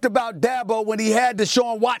talked about Dabo when he had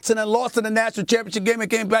Deshaun Watson and lost in the national championship game and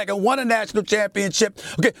came back and won a national championship.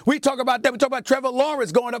 Okay, we talk about that. We talk about Trevor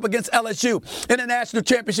Lawrence going up against LSU in a national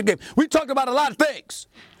championship game. We talked about a lot of things.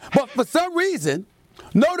 But for some reason,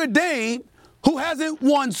 Notre Dame, who hasn't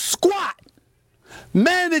won squat,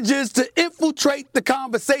 manages to infiltrate the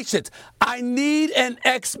conversations. I need an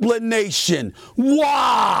explanation.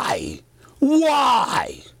 Why?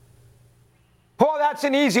 Why? Paul, that's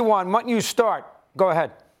an easy one. Why don't you start? Go ahead.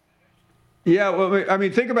 Yeah, well, I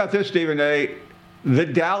mean, think about this, Stephen A. The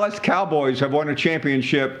Dallas Cowboys have won a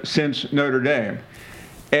championship since Notre Dame.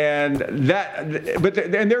 And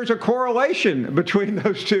there's a correlation between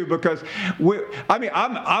those two because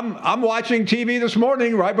I'm watching TV this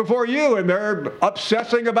morning right before you, and they're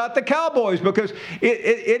obsessing about the Cowboys because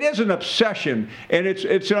it is an obsession, and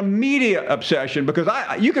it's a media obsession because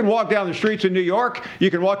you can walk down the streets in New York, you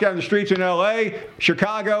can walk down the streets in L.A.,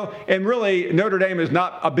 Chicago, and really Notre Dame is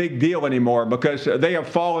not a big deal anymore because they have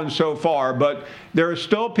fallen so far. But there are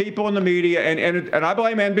still people in the media, and I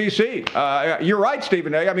blame NBC. You're right,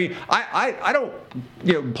 Stephen A. I mean, I don't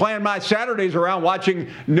plan my Saturdays around watching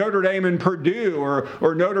Notre Dame and Purdue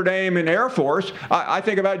or Notre Dame and Air Force. I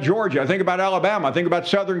think about Georgia. I think about Alabama. I think about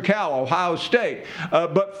Southern Cal, Ohio State.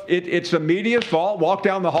 But it's the media's fault. Walk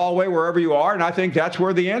down the hallway wherever you are, and I think that's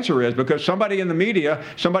where the answer is because somebody in the media,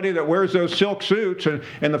 somebody that wears those silk suits and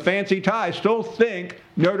the fancy ties still think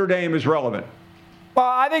Notre Dame is relevant. Well,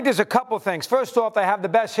 I think there's a couple things. First off, they have the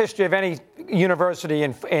best history of any university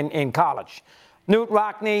in college. Knute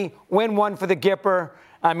Rockne, win one for the Gipper.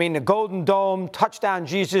 I mean, the Golden Dome, touchdown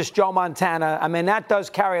Jesus, Joe Montana. I mean, that does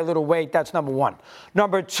carry a little weight. That's number one.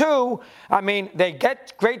 Number two, I mean, they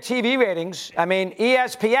get great TV ratings. I mean,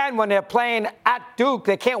 ESPN, when they're playing at Duke,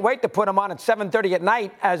 they can't wait to put them on at 7:30 at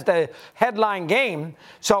night as the headline game.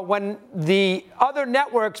 So when the other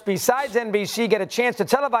networks besides NBC get a chance to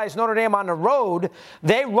televise Notre Dame on the road,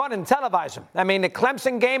 they run and televise them. I mean, the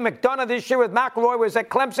Clemson game, McDonough this year with McElroy was at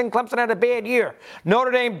Clemson. Clemson had a bad year.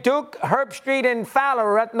 Notre Dame, Duke, Herb Street and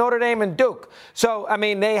Fowler at Notre Dame and Duke. So, I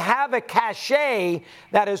mean, they have a cachet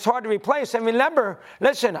that is hard to replace. And remember,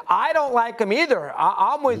 listen, I don't like them either.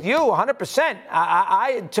 I'm with you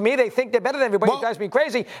 100%. To me, they think they're better than everybody. It drives me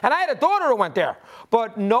crazy. And I had a daughter who went there.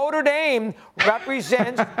 But Notre Dame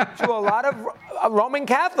represents to a lot of Roman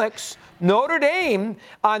Catholics, Notre Dame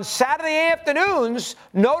on Saturday afternoons,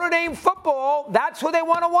 Notre Dame football, that's who they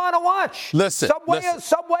want to watch. Listen.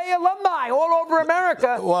 Subway alumni all over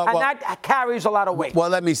America, and that carries a lot of weight. Well,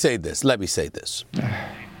 let me say this.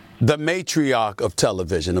 The matriarch of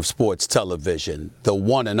television, of sports television, the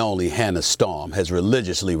one and only Hannah Storm, has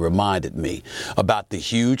religiously reminded me about the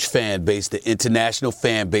huge fan base, the international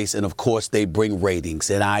fan base, and, of course, they bring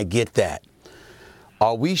ratings, and I get that.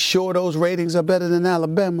 Are we sure those ratings are better than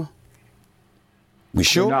Alabama? We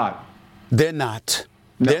sure? They're not.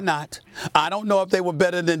 No. They're not. I don't know if they were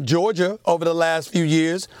better than Georgia over the last few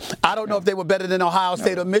years. I don't know if they were better than Ohio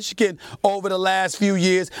State or Michigan over the last few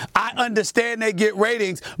years. I understand they get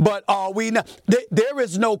ratings, but are we not? There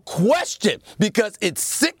is no question, because it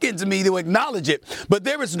sickens me to acknowledge it, but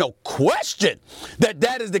there is no question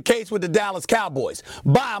that is the case with the Dallas Cowboys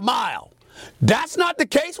by a mile. That's not the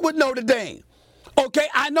case with Notre Dame. Okay,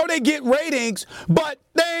 I know they get ratings, but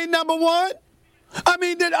they ain't number one. I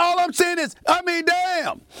mean, all I'm saying is,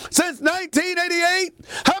 damn, since 1988,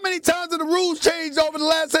 how many times have the rules changed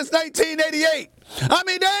since 1988? I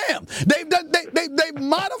mean, damn, they've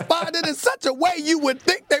modified it in such a way you would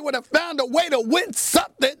think they would have found a way to win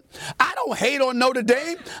something. I don't hate on Notre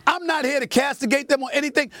Dame. I'm not here to castigate them on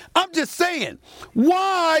anything. I'm just saying,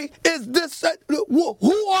 why is this?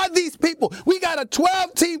 Who are these people? We got a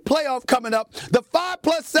 12-team playoff coming up, the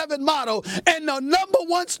 5+7 model, and the number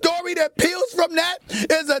one story that peels from that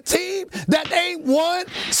is a team that ain't won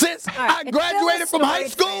since I graduated from high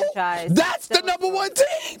school. That's the number one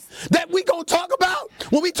team that we gonna talk about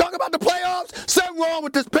when we talk about the playoffs. Something wrong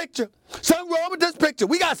with this picture.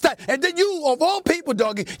 We got to start. And then you, of all people,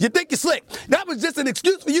 doggy, you think you're slick. That was just an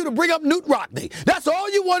excuse for you to bring up Knute Rockne. That's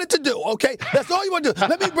all you wanted to do, okay? That's all you want to do.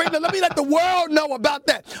 Let me let the world know about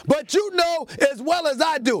that. But you know as well as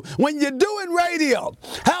I do, when you're doing radio,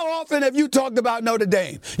 how often have you talked about Notre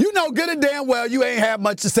Dame? You know good and damn well you ain't had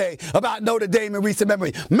much to say about Notre Dame in recent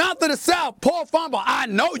memory. Mouth of the South, Paul Farnbaugh, I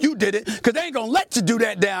know you did it, because they ain't going to let you do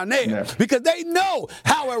that down there, because they know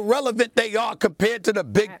how irrelevant they are compared to the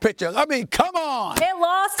big picture. I mean, come on. It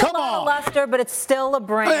lost a lot of luster, but it's still a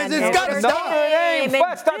brand. It's got to stop.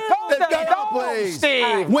 Please.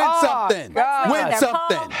 Steve. Win something. Win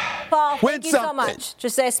something. Paul, thank you so much.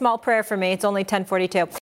 Just say a small prayer for me. It's only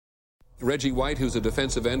 10:42. Reggie White, who's a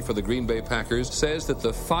defensive end for the Green Bay Packers, says that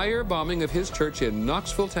the firebombing of his church in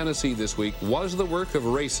Knoxville, Tennessee this week was the work of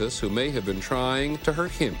racists who may have been trying to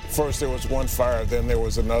hurt him. First there was one fire, then there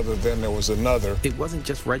was another, then there was another. It wasn't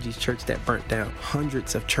just Reggie's church that burnt down.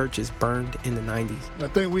 Hundreds of churches burned in the 90s. I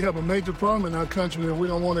think we have a major problem in our country that we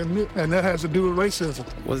don't want to admit, and that has to do with racism.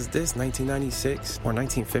 Was this 1996 or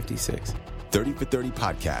 1956? 30 for 30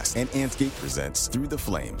 podcast and Anscape presents Through the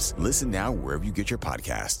Flames. Listen now wherever you get your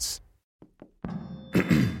podcasts.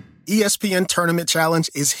 ESPN Tournament Challenge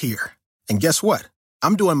is here. And guess what?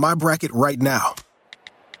 I'm doing my bracket right now.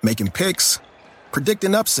 Making picks,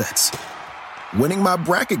 predicting upsets, winning my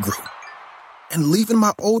bracket group, and leaving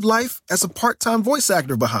my old life as a part-time voice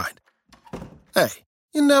actor behind. Hey,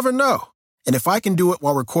 you never know. And if I can do it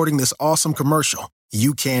while recording this awesome commercial,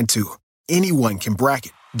 you can too. Anyone can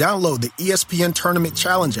bracket. Download the ESPN Tournament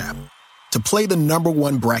Challenge app to play the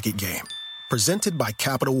 #1 bracket game. Presented by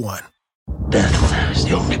Capital One. Death is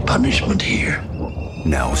the only punishment here.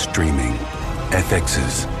 Now streaming.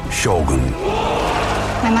 FX's Shogun.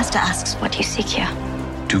 My master asks what you seek here.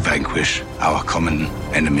 To vanquish our common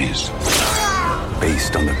enemies.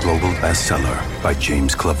 Based on the global bestseller by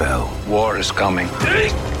James Clavell. War is coming.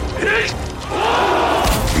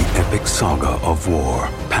 The epic saga of war,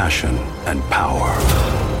 passion, and power.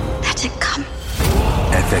 Let it come.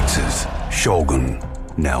 FX's Shogun.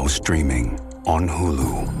 Now streaming on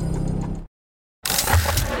Hulu.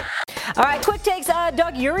 All right, quick takes.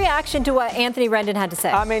 Doug, your reaction to what Anthony Rendon had to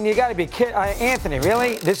say. I mean, you got to be kidding. Anthony,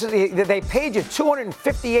 really? They paid you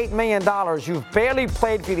 $258 million. You've barely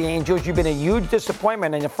played for the Angels. You've been a huge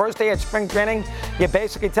disappointment. And your first day at spring training, you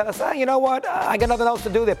basically tell us, you know what? I got nothing else to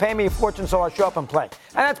do. They're paying me a fortune, so I'll show up and play.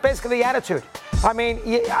 And that's basically the attitude. I mean,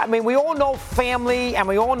 we all know family and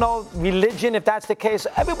we all know religion, if that's the case.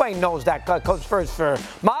 Everybody knows that comes first for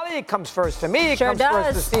Molly. It comes first for me. It comes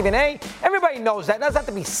first for Stephen A. Everybody knows that. It doesn't have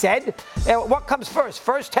to be said. What comes first?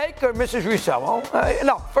 First take or Mrs. Russo?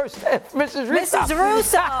 No, first Mrs. Russo. Mrs.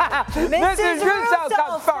 Russo. Mrs. Russo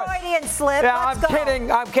comes first. Freudian slip. Yeah,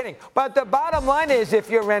 I'm kidding. But the bottom line is, if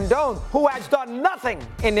you're Rendon, who has done nothing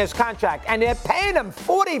in this contract, and they're paying him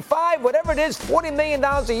 $40 million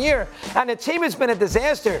a year, and the team has been a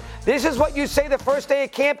disaster. This is what you say the first day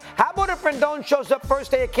of camp. How about if Rendon shows up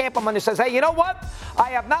first day of camp and says, hey, you know what? I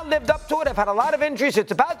have not lived up to it. I've had a lot of injuries.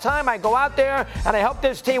 It's about time I go out there and I help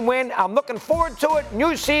this team win. I'm looking forward to it.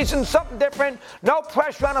 New season, something different. No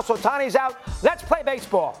pressure on us. Otani's out. Let's play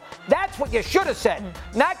baseball. That's what you should have said.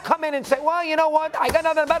 Not come in and say, well, you know what? I got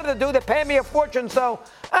nothing better to do. They're paying me a fortune, so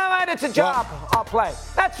all right, it's a job. I'll play.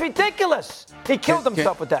 That's ridiculous. He killed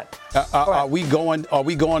himself with that. Are we going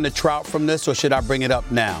to Trout from this, or should I bring it up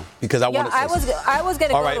now? Because I want to. I was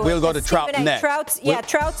going to. All right, we'll go to Trout next.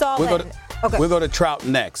 Trout's all in. Okay. We'll go to Trout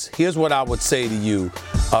next. Here's what I would say to you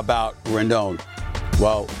about Rendon.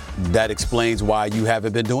 Well, that explains why you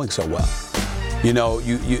haven't been doing so well. You know,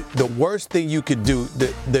 the worst thing you could do,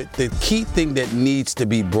 the key thing that needs to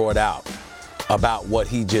be brought out about what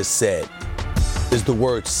he just said is the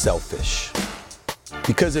word selfish.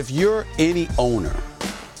 Because if you're any owner,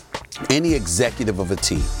 any executive of a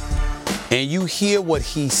team, and you hear what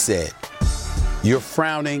he said, you're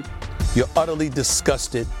frowning, you're utterly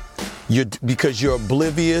disgusted, because you're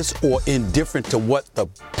oblivious or indifferent to what the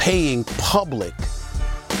paying public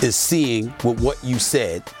is seeing with what you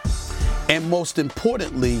said. And most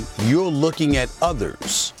importantly, you're looking at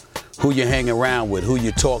others who you hang around with, who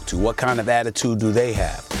you talk to, what kind of attitude do they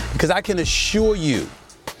have? Because I can assure you,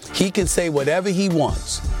 he can say whatever he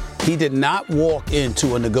wants. He did not walk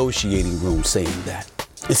into a negotiating room saying that.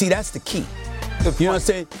 And see, that's the key. You know what I'm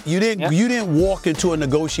saying? You didn't walk into a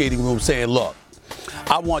negotiating room saying, look,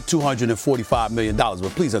 I want $245 million, but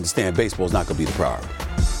please understand, baseball is not going to be the priority.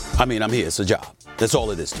 I mean, I'm here. It's a job. That's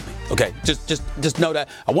all it is to me. Okay? Just know that.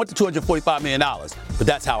 I want the $245 million, but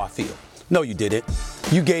that's how I feel. No, you didn't.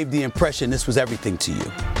 You gave the impression this was everything to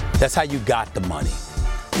you. That's how you got the money.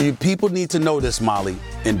 And people need to know this, Molly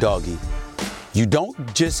and Doggy. You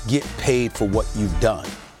don't just get paid for what you've done.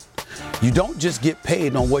 You don't just get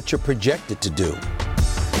paid on what you're projected to do.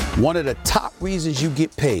 One of the top reasons you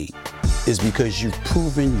get paid is because you've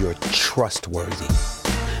proven you're trustworthy.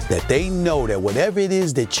 That they know that whatever it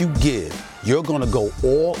is that you give, you're going to go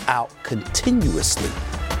all out continuously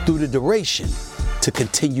through the duration to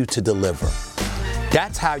continue to deliver.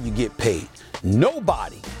 That's how you get paid.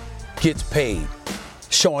 Nobody gets paid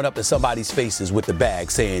showing up in somebody's faces with the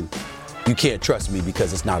bag saying, you can't trust me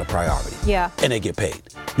because it's not a priority. Yeah. And they get paid.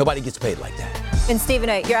 Nobody gets paid like that. And Stephen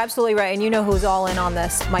A., you're absolutely right. And you know who's all in on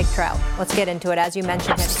this, Mike Trout. Let's get into it, as you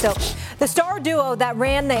mentioned him. So the star duo that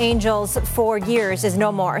ran the Angels for years is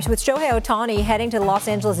no more. With Shohei Ohtani heading to the Los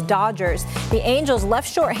Angeles Dodgers, the Angels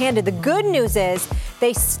left shorthanded. The good news is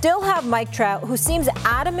they still have Mike Trout, who seems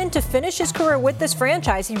adamant to finish his career with this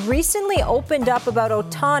franchise. He recently opened up about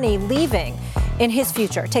Ohtani leaving in his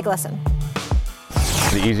future. Take a listen.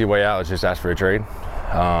 The easy way out is just ask for a trade.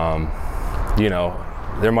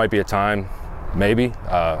 There might be a time, maybe.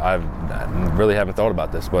 I really haven't thought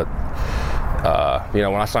about this, but when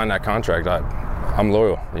I signed that contract, I'm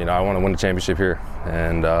loyal. I want to win the championship here,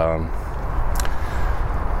 and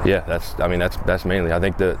that's mainly. I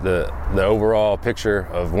think the overall picture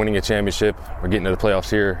of winning a championship or getting to the playoffs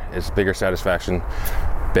here is bigger satisfaction,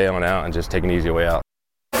 bailing out and just taking the easy way out.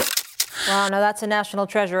 Wow, no, that's a national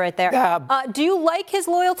treasure right there. Yeah. Do you like his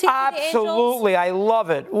loyalty to the Angels? Absolutely. I love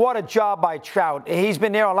it. What a job by Trout. He's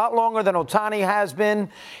been there a lot longer than Ohtani has been.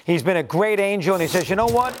 He's been a great Angel, and he says, you know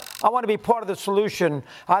what? I want to be part of the solution.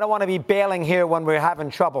 I don't want to be bailing here when we're having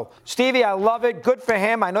trouble. Stevie, I love it. Good for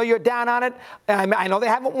him. I know you're down on it. I know they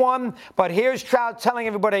haven't won, but here's Trout telling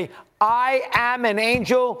everybody, I am an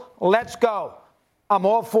Angel. Let's go. I'm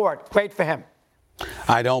all for it. Great for him.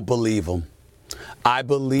 I don't believe him. I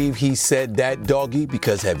believe he said that, Doggy,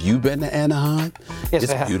 because have you been to Anaheim? Yes,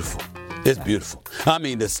 it's beautiful. It's beautiful. I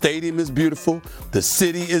mean, the stadium is beautiful. The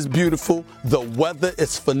city is beautiful. The weather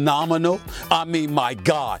is phenomenal. I mean, my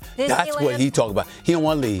God, that's what he talking about. He don't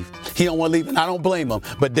want to leave. He don't want to leave, and I don't blame him.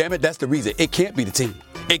 But damn it, that's the reason. It can't be the team.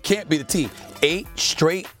 It can't be the team. 8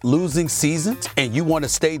 straight losing seasons, and you want to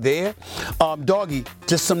stay there? Doggy,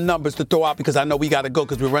 just some numbers to throw out because I know we got to go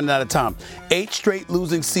because we're running out of time. 8 straight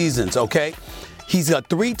losing seasons, okay? He's a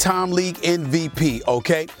 3-time league MVP,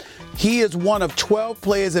 okay? He is one of 12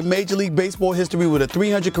 players in Major League Baseball history with a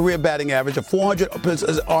 300 career batting average, a 400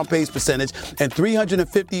 on-base percentage, and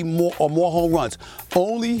 350 more home runs.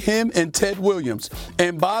 Only him and Ted Williams.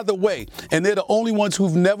 And by the way, and they're the only ones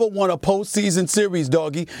who've never won a postseason series,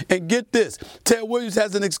 Doggy. And get this, Ted Williams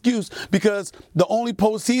has an excuse because the only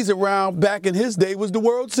postseason round back in his day was the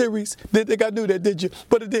World Series. Didn't think I knew that, did you?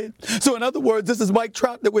 But it did. So in other words, this is Mike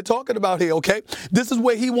Trout that we're talking about here, okay? This is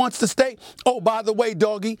where he wants to stay. Oh, by the way,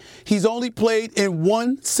 Doggy, he's only played in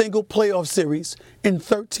one single playoff series in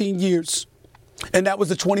 13 years. And that was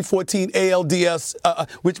the 2014 ALDS,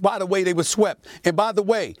 which, by the way, they were swept. And by the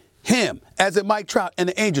way, him, as in Mike Trout and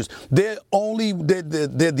the Angels, they're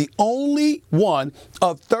the only one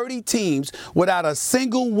of 30 teams without a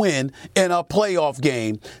single win in a playoff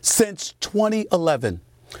game since 2011.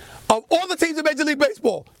 Of all the teams in Major League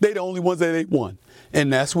Baseball, they're the only ones that ain't won.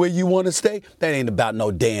 And that's where you want to stay? That ain't about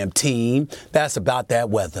no damn team. That's about that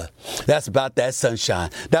weather. That's about that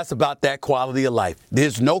sunshine. That's about that quality of life.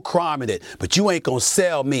 There's no crime in it. But you ain't going to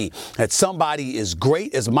sell me that somebody as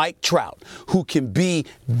great as Mike Trout, who can be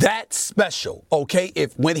that special, okay,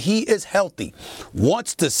 if when he is healthy,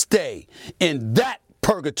 wants to stay in that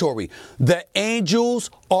purgatory. The Angels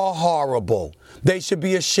are horrible. They should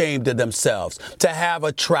be ashamed of themselves to have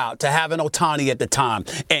a Trout, to have an Ohtani at the time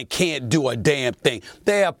and can't do a damn thing.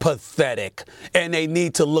 They are pathetic, and they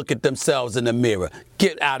need to look at themselves in the mirror.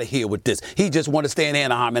 Get out of here with this. He just want to stay in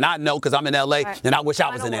Anaheim, and I know because I'm in L.A., and I wish I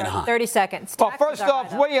was in Anaheim. 30 seconds. Well, first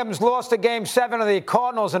off, Williams lost a Game 7 of the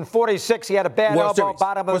Cardinals in 46. He had a bad elbow,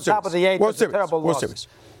 bottom of the top of the 8th. It was a terrible loss.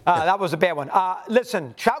 That was a bad one.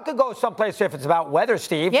 Listen, Trout could go someplace if it's about weather,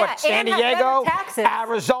 Steve. Yeah, but San Diego,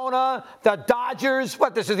 Arizona, the Dodgers.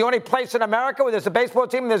 What, this is the only place in America where there's a baseball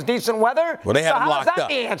team and there's decent weather? Well, they have him locked up. How's that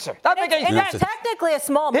the answer? That it's technically a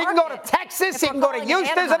small market. He can go to Texas. He can go to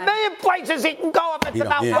Houston. There's a million places he can go if it's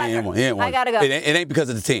about weather. I got to go. It ain't because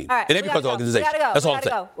of the team. Right, it ain't because of the organization. That's all I'm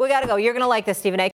saying. We got to go. You're going to like this, Stephen A.